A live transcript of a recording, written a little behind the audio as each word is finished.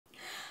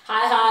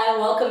Hi,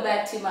 welcome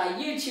back to my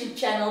YouTube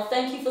channel.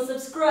 Thank you for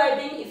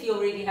subscribing if you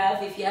already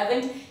have. If you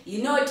haven't,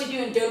 you know what to do,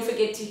 and don't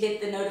forget to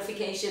hit the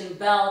notification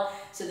bell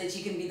so that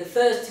you can be the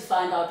first to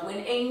find out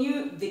when a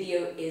new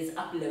video is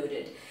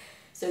uploaded.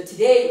 So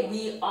today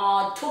we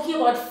are talking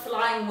about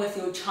flying with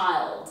your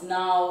child.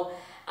 Now,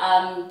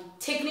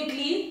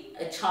 technically,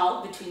 a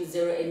child between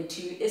 0 and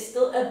 2 is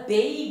still a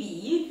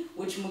baby,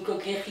 which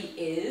Motlotlegi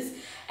is,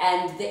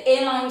 and the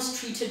airlines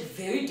treat it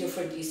very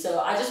differently. So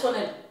I just want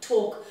to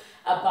talk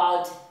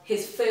about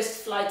his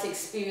first flight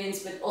experience,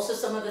 but also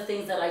some of the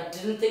things that I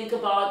didn't think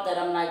about that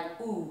I'm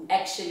like, ooh,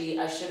 actually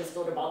I should have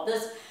thought about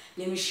this.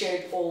 Let me share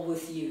it all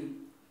with you.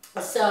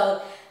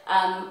 So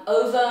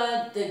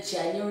over the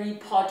January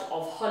part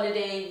of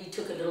holiday, we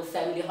took a little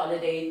family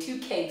holiday to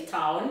Cape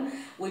Town,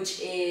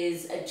 which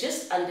is a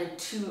just under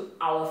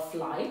 2-hour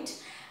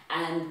flight,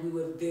 and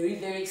we were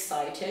very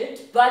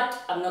excited. But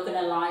I'm not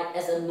gonna lie,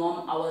 as a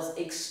mom, I was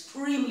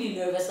extremely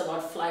nervous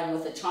about flying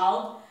with a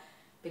child,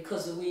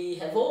 because we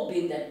have all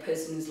been that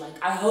person who's like,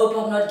 I hope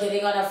I'm not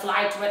getting on a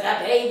flight with a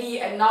baby,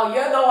 and now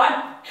you're the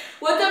one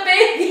with the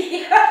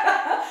baby.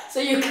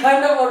 So you're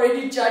kind of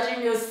already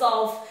judging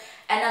yourself.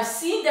 And I've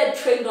seen that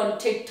trend on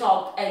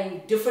TikTok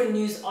and different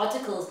news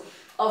articles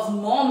of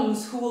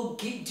moms who will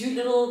do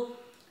little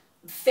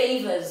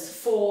favors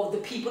for the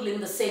people in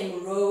the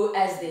same row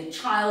as their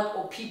child,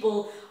 or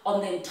people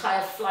on the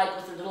entire flight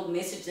with a little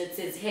message that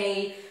says,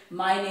 hey,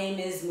 my name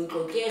is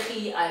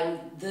Motlotlegi, I'm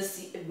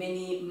this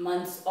many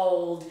months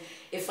old.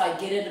 If I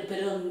get it a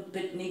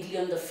bit niggly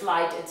on the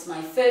flight, it's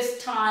my first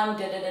time,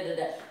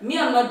 Me,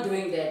 I'm not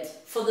doing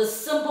that, for the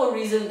simple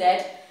reason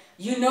that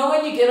you know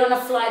when you get on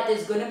a flight,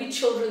 there's going to be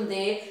children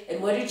there,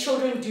 and what do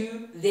children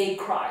do? They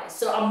cry.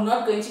 So I'm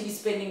not going to be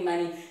spending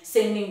money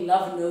sending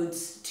love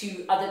notes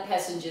to other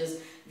passengers.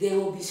 They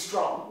will be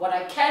strong. What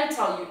I can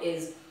tell you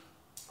is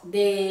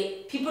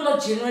people are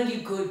generally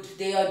good.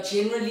 They are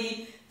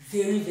generally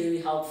very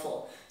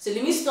helpful. So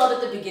let me start at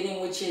the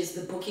beginning, which is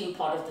the booking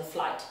part of the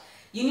flight.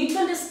 You need to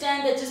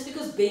understand that just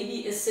because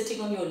baby is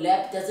sitting on your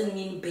lap doesn't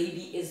mean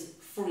baby is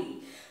free.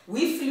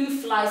 We flew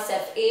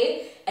FlySAF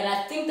Air, and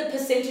I think the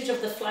percentage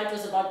of the flight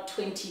was about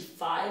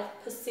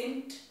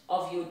 25%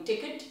 of your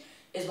ticket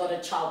is what a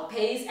child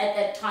pays. At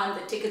that time,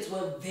 the tickets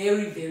were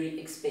very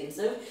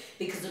expensive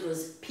because it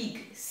was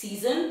peak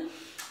season.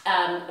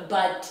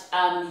 But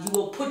you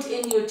will put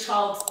in your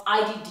child's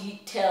ID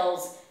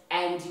details,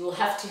 and you will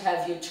have to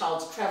have your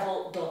child's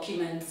travel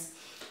documents,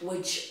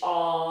 which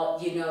are,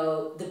 you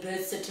know, the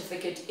birth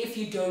certificate. If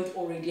you don't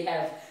already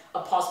have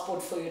a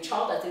passport for your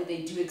child, I think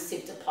they do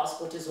accept a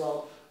passport as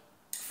well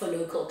for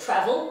local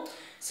travel.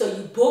 So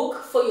you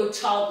book for your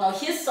child. Now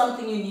here's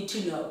something you need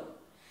to know.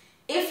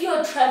 If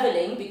you're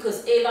traveling,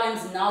 because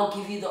airlines now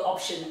give you the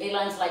option,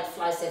 airlines like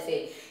FlySAF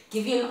Air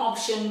give you an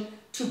option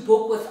to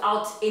book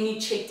without any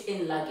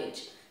checked-in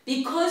luggage,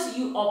 because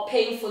you are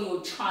paying for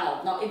your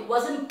child. Now it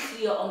wasn't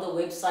clear on the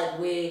website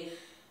where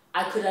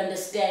I could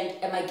understand,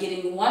 am I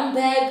getting one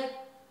bag,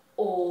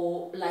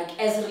 or like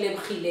as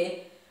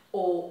Relebogile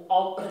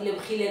or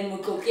Relebogile and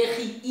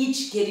Motlotlegi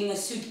each getting a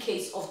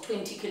suitcase of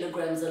 20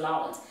 kilograms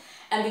allowance.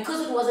 And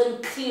because it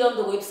wasn't clear on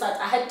the website,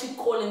 I had to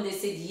call, and they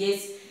said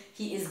yes,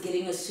 he is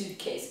getting a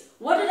suitcase.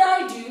 What did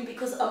I do?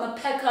 Because I'm a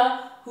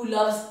packer who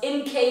loves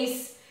in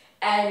case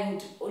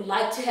and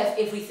like to have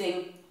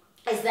everything,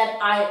 is that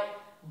I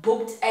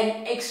booked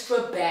an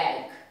extra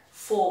bag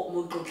for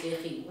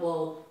Motlotlegi,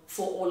 well,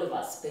 for all of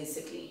us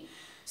basically.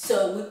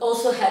 So we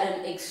also had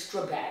an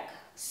extra bag.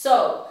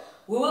 So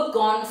we were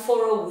gone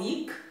for a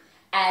week,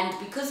 and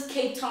because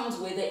Cape Town's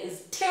weather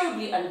is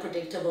terribly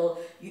unpredictable,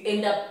 you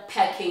end up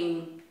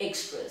packing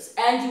extras,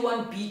 and you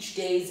want beach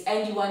days,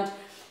 and you want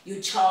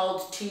your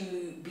child to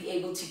be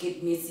able to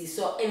get messy.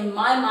 So in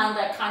my mind,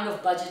 I kind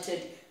of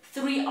budgeted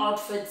 3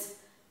 outfits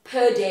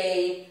per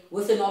day,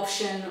 with an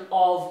option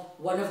of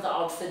one of the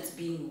outfits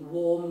being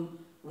warm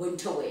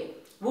winter wear.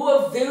 We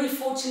were very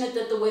fortunate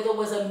that the weather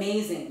was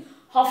amazing.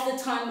 Half the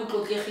time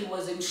Motlotlegi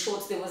was in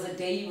shorts. There was a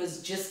day he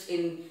was just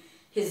in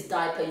his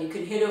diaper. You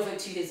can head over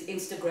to his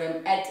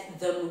Instagram at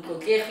the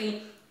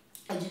Motlotlegi,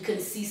 and you can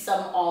see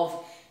some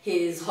of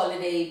his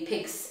holiday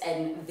pics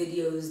and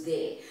videos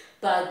there.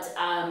 But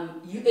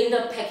you end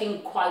up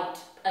packing quite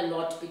a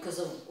lot because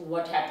of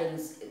what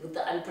happens with the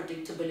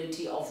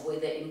unpredictability of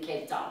weather in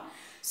Cape Town.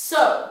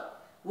 So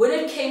when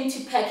it came to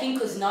packing,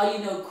 because now you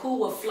know, cool,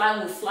 we're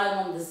flying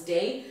on this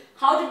day.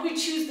 How did we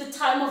choose the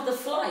time of the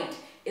flight?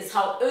 Is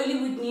how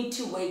early we'd need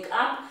to wake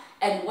up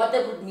and what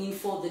that would mean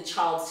for the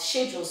child's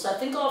schedule. So I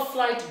think our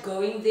flight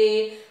going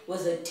there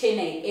was a 10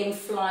 a.m.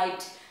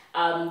 flight.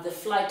 The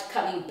flight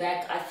coming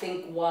back, I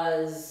think,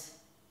 was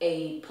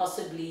a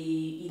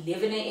possibly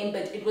 11 a.m.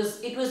 But it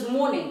was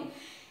morning,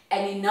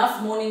 and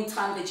enough morning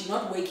time that you're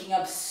not waking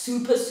up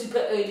super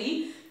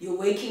early. You're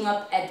waking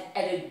up at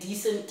a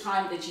decent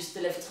time that you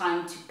still have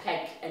time to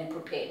pack and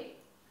prepare.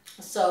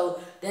 So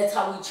that's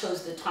how we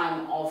chose the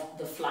time of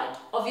the flight.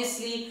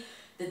 Obviously,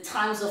 the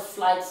times of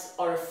flights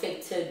are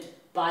affected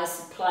by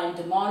supply and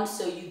demand,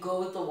 so you go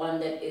with the one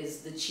that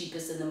is the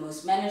cheapest and the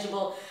most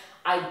manageable.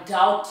 I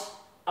doubt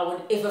I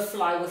would ever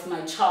fly with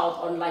my child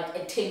on like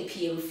a 10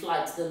 p.m.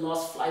 flight, the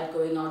last flight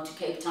going out to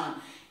Cape Town.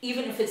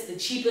 Even if it's the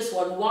cheapest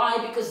one. Why?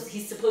 Because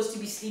he's supposed to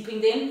be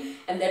sleeping then,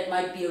 and that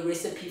might be a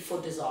recipe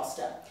for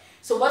disaster.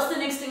 So what's the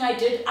next thing I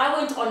did? I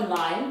went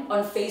online,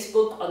 on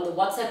Facebook, on the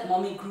WhatsApp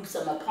mommy groups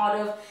I'm a part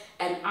of,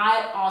 and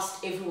I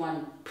asked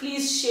everyone,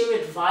 please share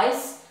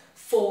advice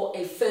for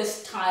a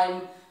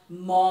first-time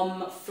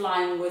mom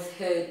flying with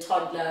her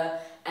toddler,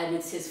 and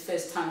it's his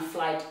first-time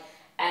flight.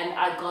 And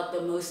I got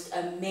the most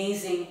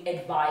amazing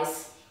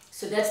advice.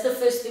 So that's the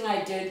first thing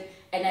I did,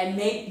 and I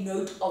made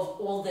note of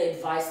all the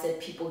advice that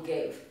people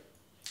gave.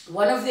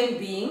 One of them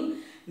being,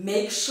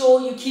 make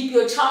sure you keep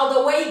your child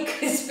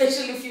awake,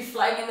 especially if you're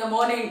flying in the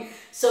morning,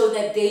 so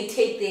that they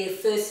take their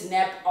first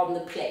nap on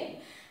the plane.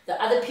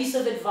 The other piece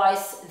of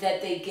advice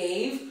that they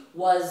gave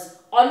was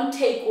on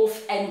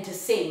takeoff and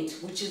descent,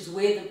 which is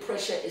where the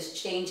pressure is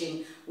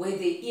changing, where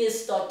their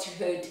ears start to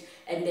hurt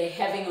and they're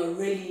having a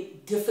really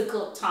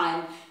difficult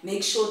time.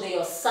 Make sure they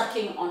are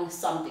sucking on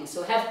something.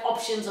 So have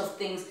options of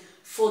things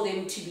for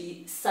them to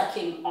be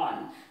sucking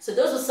on. So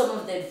those are some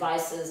of the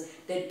advices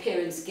that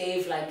parents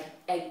gave, like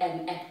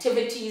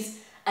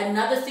activities.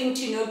 Another thing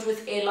to note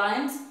with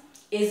airlines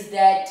is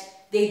that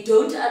they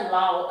don't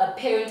allow a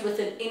parent with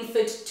an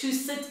infant to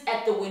sit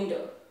at the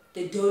window.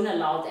 They don't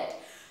allow that.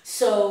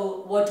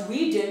 So what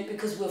we did,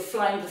 because we're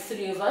flying the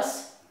three of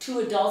us, 2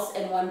 adults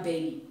and 1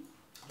 baby,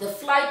 the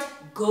flight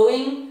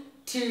going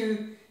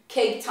to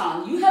Cape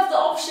Town, you have the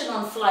option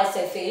on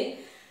FlySafair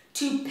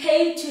to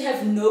pay to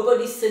have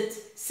nobody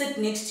sit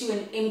next to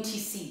an empty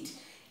seat.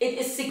 It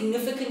is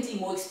significantly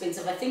more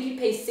expensive. I think you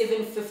pay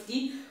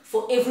 $7.50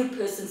 for every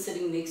person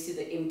sitting next to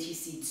the empty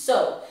seat.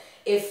 So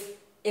if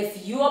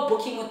you are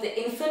booking with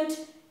the infant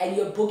and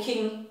you're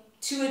booking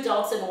 2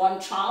 adults and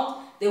 1 child,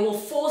 they will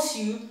force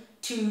you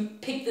to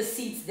pick the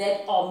seats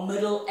that are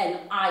middle and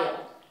aisle.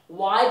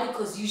 Why?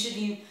 Because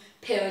usually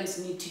parents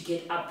need to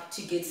get up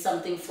to get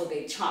something for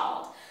their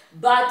child.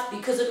 But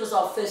because it was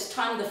our first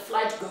time, the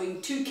flight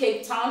going to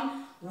Cape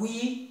Town,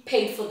 we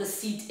paid for the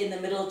seat in the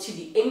middle to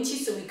be empty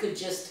so we could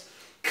just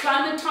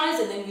climatize,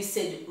 and then we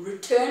said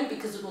return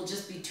because it will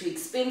just be too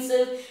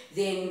expensive.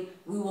 Then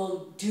we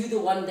will do the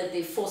one that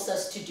they force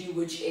us to do,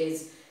 which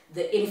is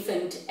the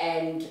infant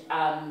and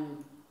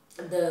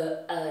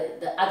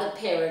the other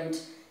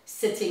parent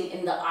sitting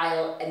in the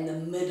aisle and the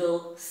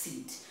middle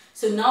seat.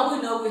 So now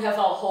we know we have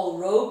our whole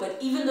row, but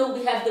even though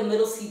we have the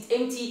middle seat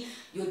empty,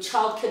 your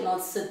child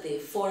cannot sit there.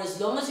 For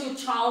as long as your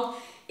child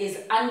is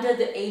under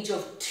the age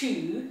of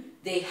 2,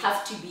 they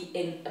have to be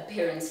in a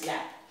parent's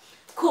lap.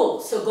 Cool,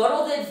 so got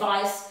all the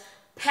advice,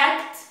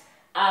 packed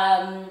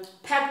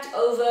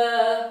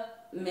over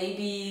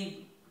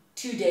maybe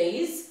 2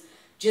 days,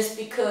 just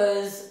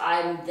because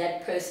I'm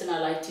that person. I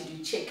like to do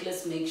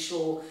checklists, make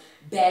sure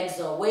bags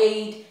are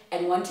weighed,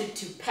 and wanted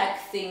to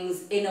pack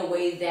things in a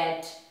way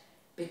that,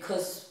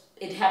 because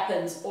it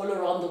happens all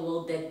around the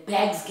world that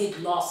bags get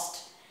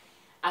lost,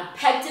 I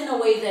packed in a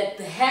way that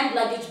the hand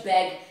luggage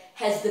bag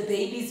has the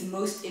baby's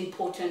most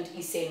important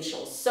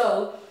essentials.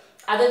 So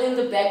other than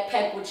the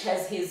backpack, which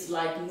has his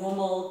like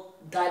normal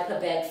diaper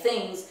bag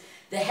things,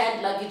 the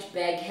hand luggage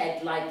bag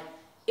had, like,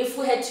 if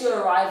we had to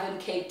arrive in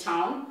Cape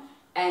Town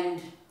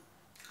and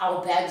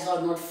our bags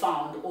are not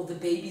found, or the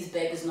baby's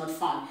bag is not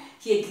found,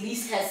 he at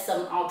least has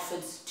some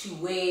outfits to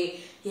wear.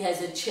 He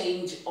has a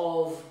change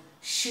of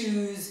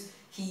shoes,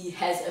 he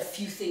has a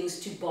few things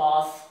to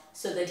bath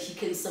so that he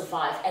can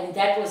survive. And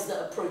that was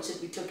the approach that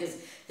we took,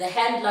 is the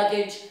hand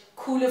luggage,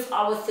 cool if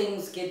our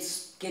things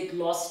get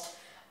lost.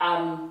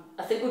 I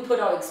think we put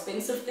our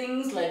expensive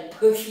things like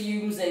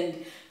perfumes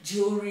and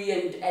jewelry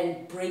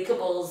and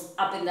breakables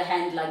up in the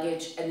hand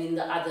luggage, and then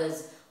the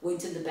others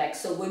went in the back.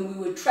 So when we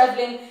were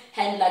traveling,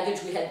 hand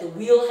luggage, we had the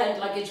wheel hand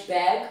luggage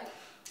bag,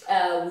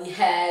 we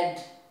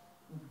had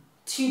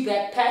 2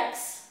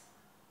 backpacks,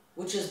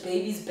 which is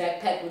baby's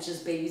backpack, which is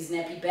baby's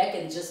nappy bag,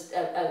 and just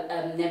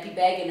a nappy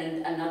bag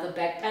and another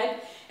backpack,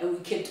 and we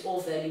kept all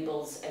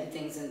valuables and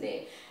things in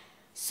there.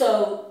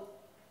 So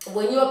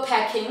when you're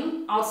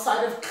packing,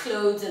 outside of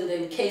clothes and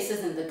then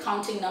cases and the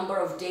counting number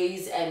of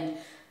days, and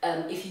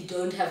if you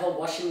don't have a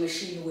washing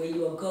machine where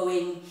you are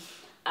going,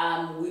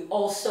 I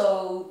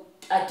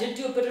did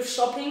do a bit of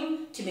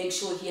shopping to make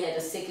sure he had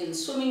a second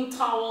swimming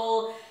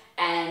towel,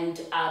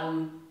 and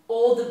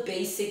all the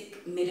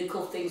basic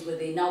medical things were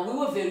there. Now, we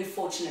were very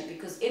fortunate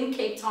because in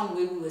Cape Town,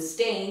 where we were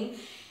staying,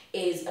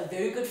 is a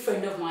very good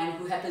friend of mine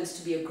who happens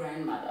to be a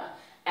grandmother,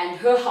 and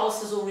her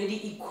house is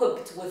already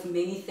equipped with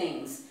many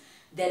things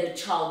that a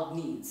child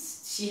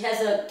needs. She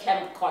has a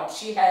camp cot,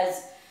 she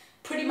has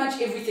pretty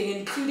much everything,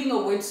 including a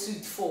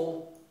wetsuit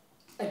for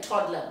a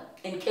toddler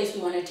in case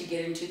we wanted to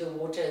get into the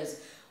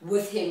waters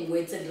with him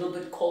where it's a little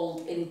bit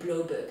cold in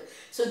Bloberg.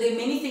 So there are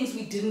many things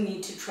we didn't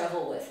need to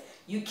travel with.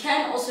 You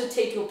can also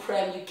take your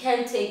pram, you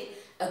can take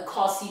a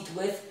car seat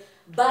with,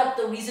 but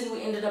the reason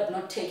we ended up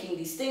not taking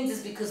these things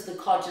is because the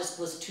car just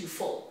was too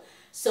full.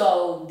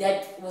 So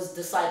that was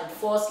decided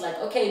for us, like,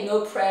 okay,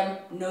 no pram,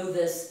 no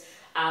this.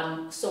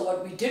 So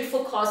what we did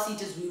for car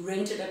seat is we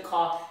rented a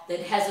car that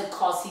has a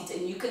car seat,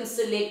 and you can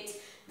select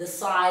the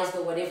size,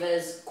 the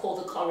whatever's, call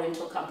the car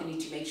rental company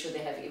to make sure they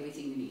have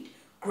everything you need.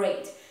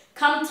 Great.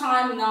 Come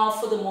time now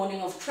for the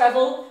morning of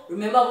travel.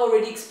 Remember, I've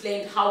already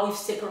explained how we've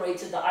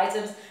separated the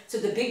items. So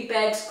the big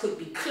bags could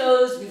be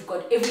closed. We've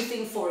got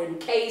everything for in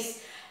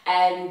case.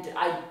 And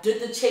I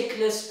did the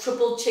checklist,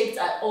 triple checked.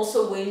 I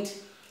also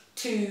went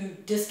to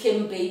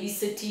Dis-Chem Baby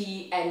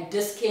City and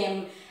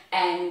Dis-Chem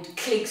and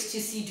Clicks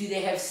to see, do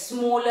they have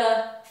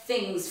smaller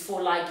things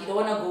for, like, you don't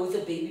want to go with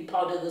a baby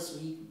powder this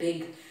week,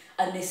 big,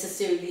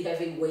 unnecessarily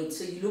having weight.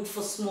 So you look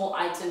for small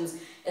items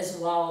as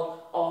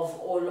well of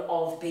all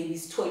of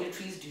baby's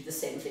toiletries. Do the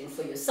same thing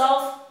for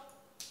yourself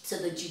so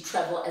that you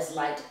travel as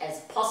light as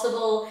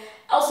possible.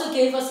 Also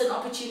gave us an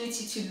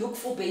opportunity to look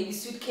for baby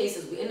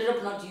suitcases. We ended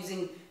up not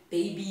using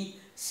baby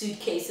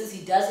suitcases.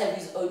 He does have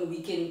his own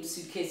weekend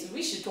suitcases.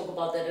 We should talk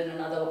about that in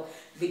another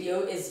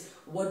video, is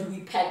what do we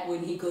pack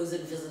when he goes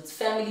and visits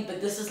family.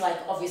 But this is like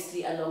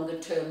obviously a longer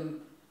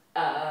term,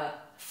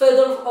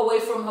 further away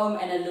from home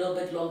and a little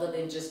bit longer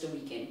than just a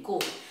weekend.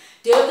 Cool.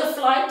 Day of the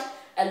flight,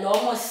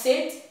 alarm was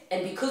set,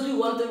 and because we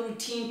want the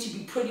routine to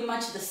be pretty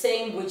much the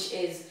same, which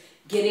is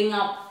getting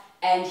up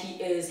and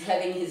he is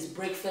having his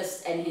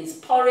breakfast and his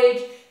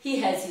porridge,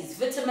 he has his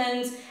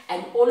vitamins,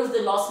 and all of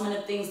the last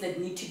minute things that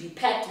need to be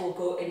packed will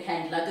go in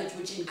hand luggage,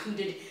 which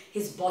included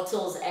his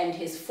bottles and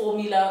his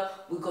formula.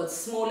 We got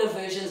smaller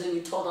versions, and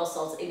we told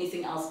ourselves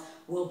anything else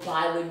we'll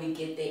buy when we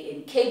get there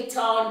in Cape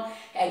Town.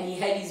 And he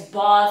had his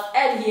bath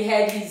and he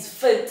had his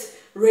fit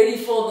ready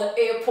for the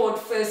airport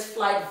first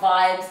flight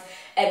vibes.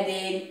 And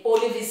then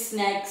all of his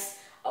snacks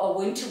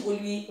went to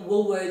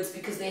Woolworths,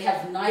 because they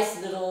have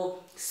nice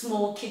little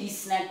small kiddie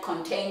snack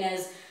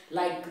containers,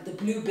 like the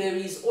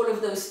blueberries, all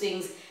of those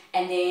things.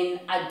 And then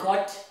I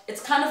got,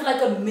 it's kind of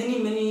like a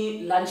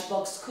mini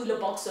lunchbox, cooler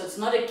box, so it's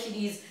not a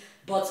kiddie's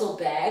bottle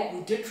bag.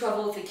 We did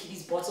travel with a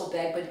kiddie's bottle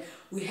bag, but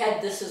we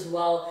had this as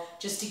well,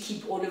 just to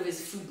keep all of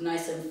his food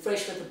nice and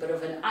fresh, with a bit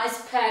of an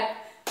ice pack.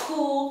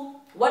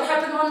 Cool. What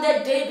happened on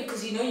that day?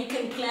 Because you know you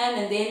can plan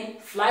and then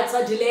flights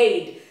are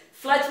delayed.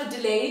 Flights were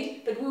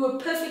delayed, but we were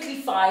perfectly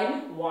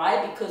fine.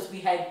 Why? Because we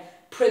had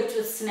prepped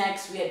with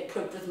snacks, we had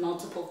prepped with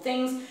multiple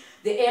things.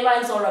 The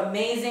airlines are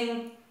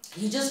amazing.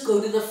 You just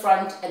go to the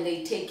front and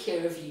they take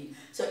care of you.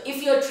 So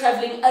if you're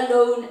traveling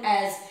alone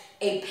as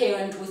a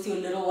parent with your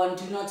little one,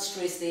 do not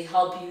stress. They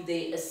help you,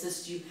 they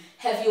assist you.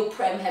 Have your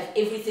pram, have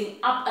everything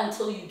up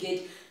until you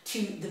get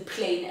to the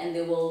plane, and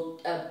they will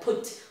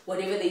put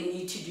whatever they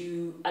need to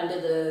do under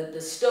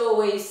the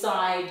stowaway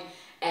side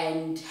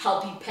and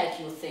help you pack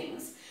your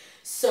things.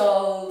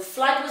 So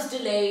flight was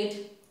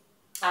delayed.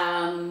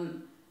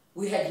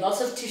 We had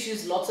lots of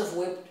tissues, lots of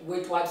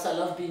wet wipes. I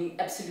love being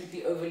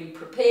absolutely overly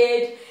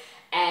prepared.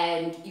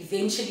 And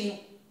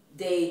eventually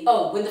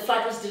when the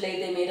flight was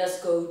delayed, they made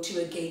us go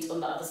to a gate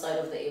on the other side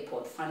of the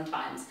airport. Fun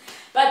times.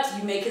 But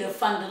you make it a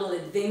fun little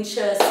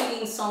adventure,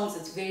 singing songs,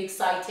 it's very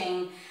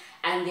exciting.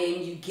 And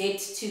then you get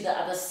to the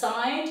other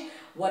side.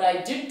 What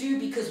I did do,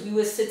 because we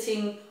were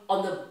sitting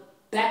on the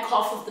back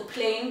half of the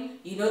plane,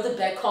 you know, the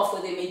back half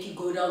where they make you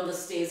go down the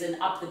stairs and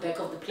up the back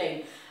of the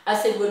plane. I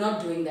said, we're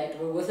not doing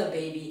that, we're with a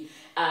baby.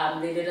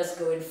 They let us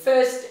go in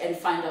first and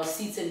find our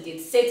seats and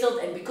get settled,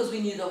 and because we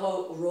knew the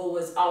whole row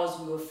was ours,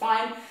 we were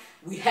fine.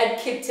 We had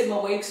kept him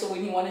awake, so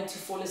when he wanted to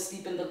fall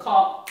asleep in the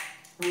car,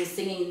 we were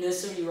singing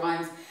nursery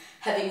rhymes,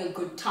 having a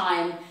good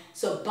time.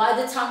 So by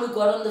the time we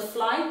got on the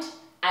flight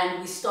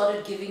and we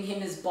started giving him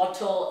his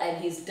bottle and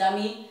his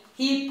dummy,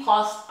 he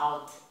passed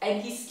out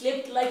and he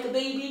slept like a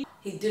baby.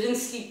 He didn't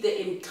sleep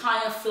the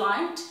entire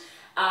flight.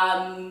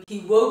 He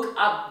woke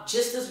up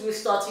just as we were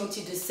starting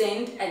to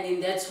descend, and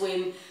then that's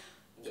when,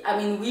 I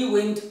mean, we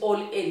went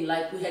all in.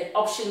 Like, we had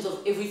options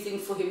of everything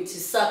for him to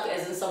suck,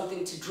 as in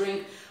something to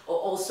drink, or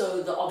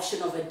also the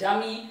option of a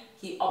dummy.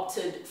 He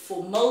opted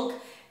for milk,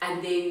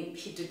 and then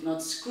he did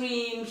not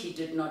scream, he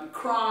did not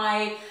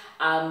cry.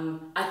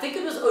 I think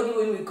it was only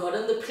when we got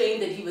on the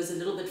plane that he was a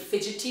little bit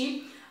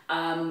fidgety.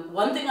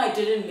 One thing I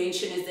didn't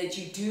mention is that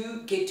you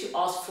do get to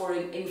ask for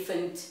an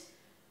infant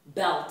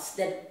belt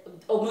that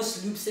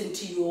almost loops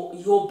into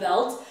your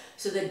belt,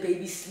 so that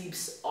baby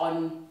sleeps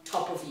on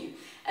top of you.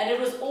 And it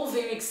was all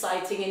very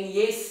exciting. And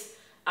yes,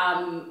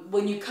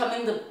 when you come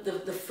in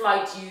the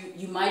flight,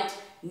 you might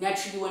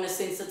naturally want to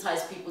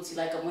sensitize people to,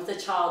 like, I'm with a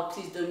child,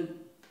 please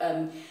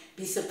don't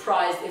be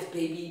surprised if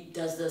baby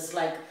does this.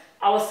 Like,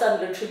 our son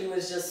literally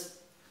was just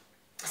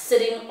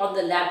sitting on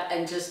the lap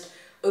and just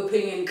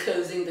opening and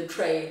closing the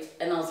tray,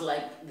 and I was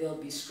like, they'll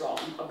be strong.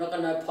 I'm not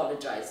going to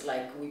apologize.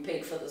 Like, we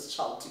paid for this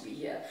child to be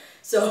here.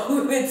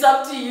 So it's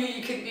up to you.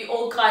 You can be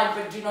all kind,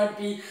 but do not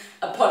be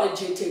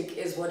apologetic,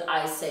 is what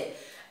I say.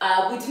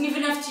 We didn't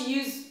even have to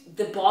use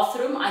the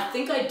bathroom. I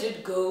think I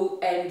did go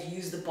and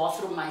use the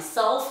bathroom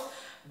myself,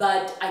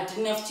 but I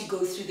didn't have to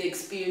go through the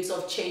experience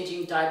of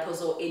changing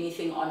diapers or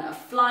anything on a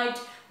flight.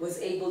 Was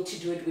able to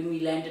do it when we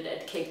landed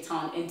at Cape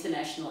Town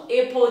International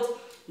Airport.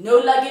 No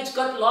luggage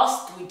got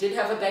lost. We did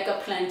have a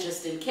backup plan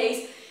just in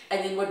case.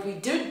 And then what we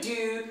did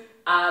do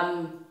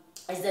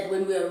is that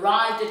when we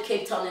arrived at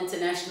Cape Town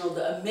International,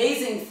 the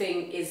amazing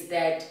thing is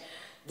that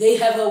They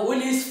have a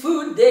Woolies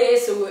food there,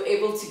 so we were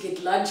able to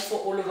get lunch for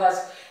all of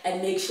us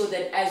and make sure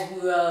that as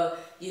we were,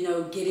 you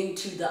know, getting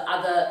to the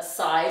other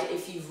side,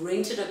 if you've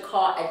rented a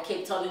car at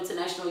Cape Town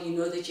International, you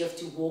know that you have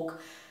to walk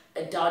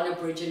down a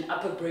bridge and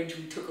up a bridge.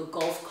 We took a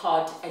golf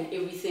cart and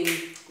everything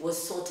was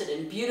sorted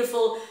and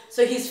beautiful.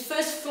 So his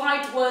first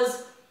flight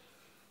was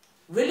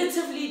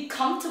relatively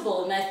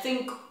comfortable, and I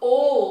think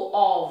all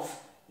of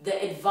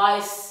the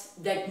advice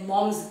that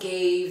moms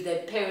gave,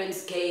 that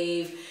parents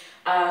gave,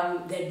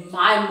 that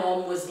my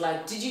mom was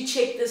like, did you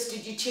check this,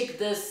 did you check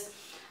this?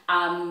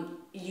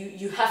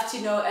 You have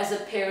to know as a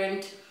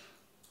parent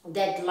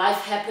that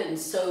life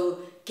happens, so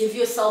give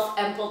yourself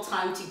ample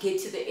time to get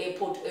to the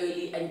airport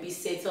early and be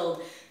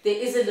settled. There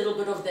is a little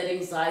bit of that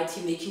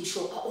anxiety, making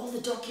sure all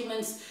the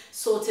documents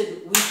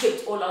sorted. We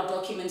kept all our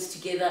documents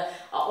together.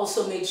 I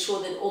also made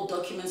sure that all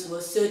documents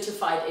were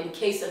certified in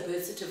case a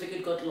birth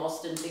certificate got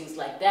lost and things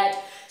like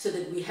that, so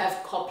that we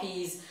have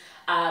copies.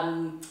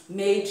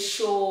 Made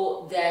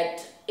sure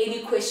that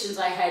any questions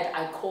I had,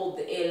 I called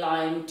the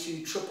airline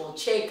to triple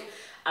check,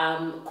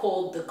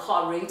 called the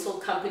car rental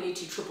company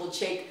to triple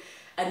check.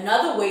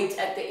 Another wait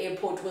at the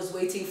airport was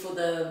waiting for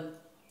the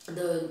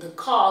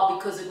car,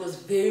 because it was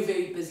very,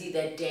 very busy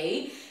that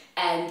day,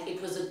 and it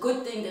was a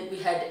good thing that we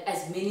had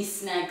as many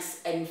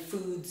snacks and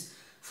foods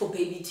for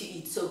baby to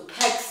eat. So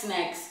pack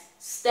snacks,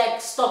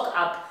 stock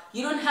up.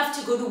 You don't have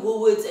to go to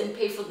Woolworths and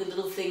pay for the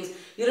little things.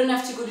 You don't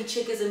have to go to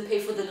Checkers and pay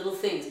for the little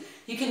things.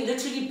 You can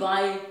literally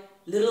buy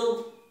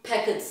little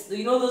packets,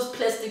 you know, those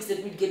plastics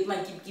that we'd get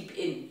my keep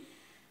in.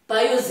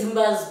 Buy your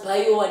Zimbas,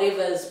 buy your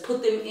whatevers,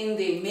 put them in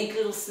there, make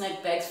little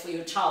snack bags for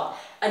your child.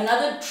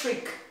 Another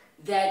trick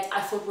that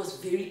I thought was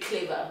very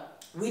clever,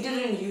 we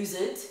didn't use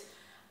it,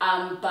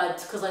 but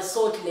because I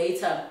saw it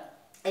later,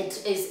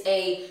 it is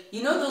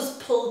you know those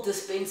pill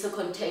dispenser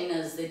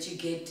containers that you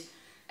get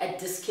at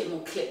Dis-Chem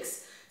or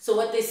Clicks. So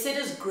what they said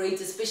is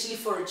great, especially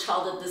for a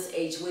child at this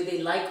age where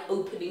they like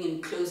opening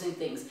and closing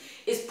things,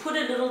 is put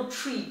a little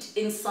treat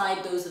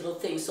inside those little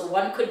things. So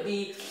one could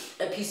be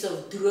a piece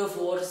of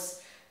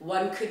droewors,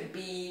 one could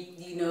be,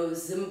 you know,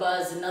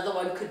 Zimbas, another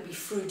one could be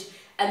fruit,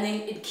 and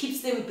then it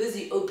keeps them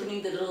busy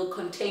opening the little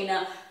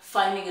container,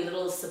 finding a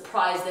little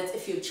surprise. That's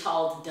if your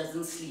child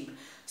doesn't sleep.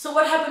 So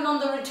what happened on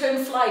the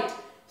return flight?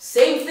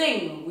 Same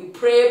thing. We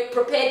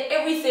prepared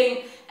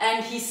everything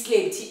and he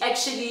slept. He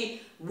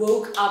actually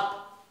woke up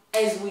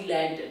as we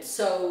landed.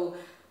 So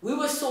we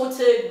were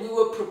sorted, we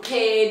were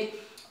prepared.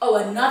 Oh,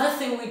 another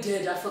thing we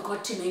did, I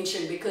forgot to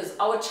mention, because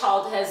our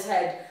child has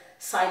had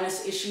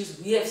sinus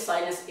issues, we have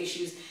sinus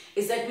issues,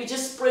 is that we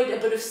just sprayed a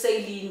bit of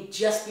saline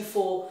just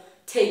before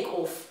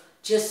takeoff,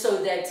 just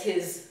so that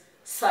his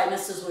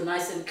sinuses were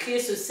nice and clear.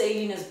 So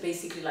saline is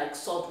basically like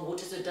salt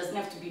water, so it doesn't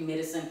have to be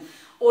medicine.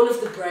 All of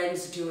the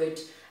brands do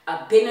it.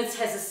 Bennett's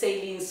has a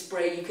saline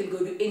spray. You can go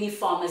to any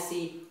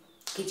pharmacy,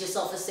 get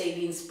yourself a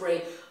saline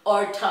spray.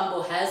 Or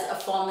Tambo has a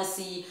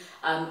pharmacy.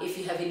 If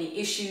you have any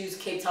issues,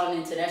 Cape Town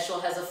International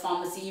has a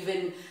pharmacy.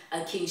 Even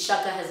King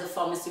Shaka has a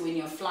pharmacy when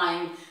you're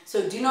flying.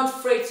 So do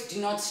not fret,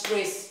 do not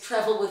stress.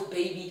 Travel with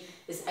baby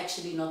is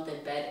actually not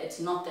that bad. It's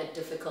not that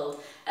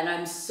difficult. And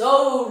I'm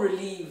so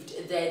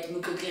relieved that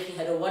Motlotlegi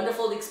had a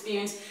wonderful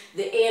experience.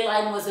 The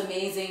airline was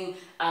amazing.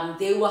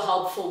 They were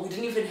helpful. We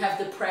didn't even have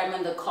the pram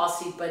and the car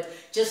seat, but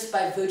just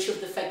by virtue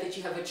of the fact that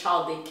you have a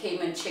child, they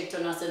came and checked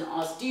on us and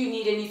asked, do you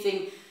need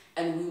anything?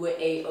 And we were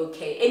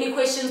A-okay. Any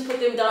questions, put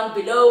them down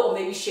below, or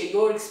maybe share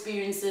your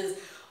experiences,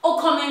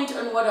 or comment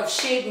on what I've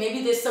shared.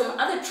 Maybe there's some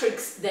other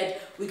tricks that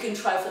we can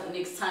try for the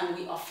next time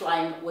we are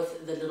flying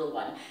with the little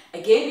one.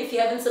 Again, if you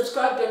haven't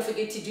subscribed, don't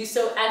forget to do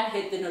so and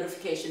hit the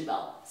notification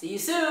bell. See you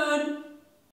soon!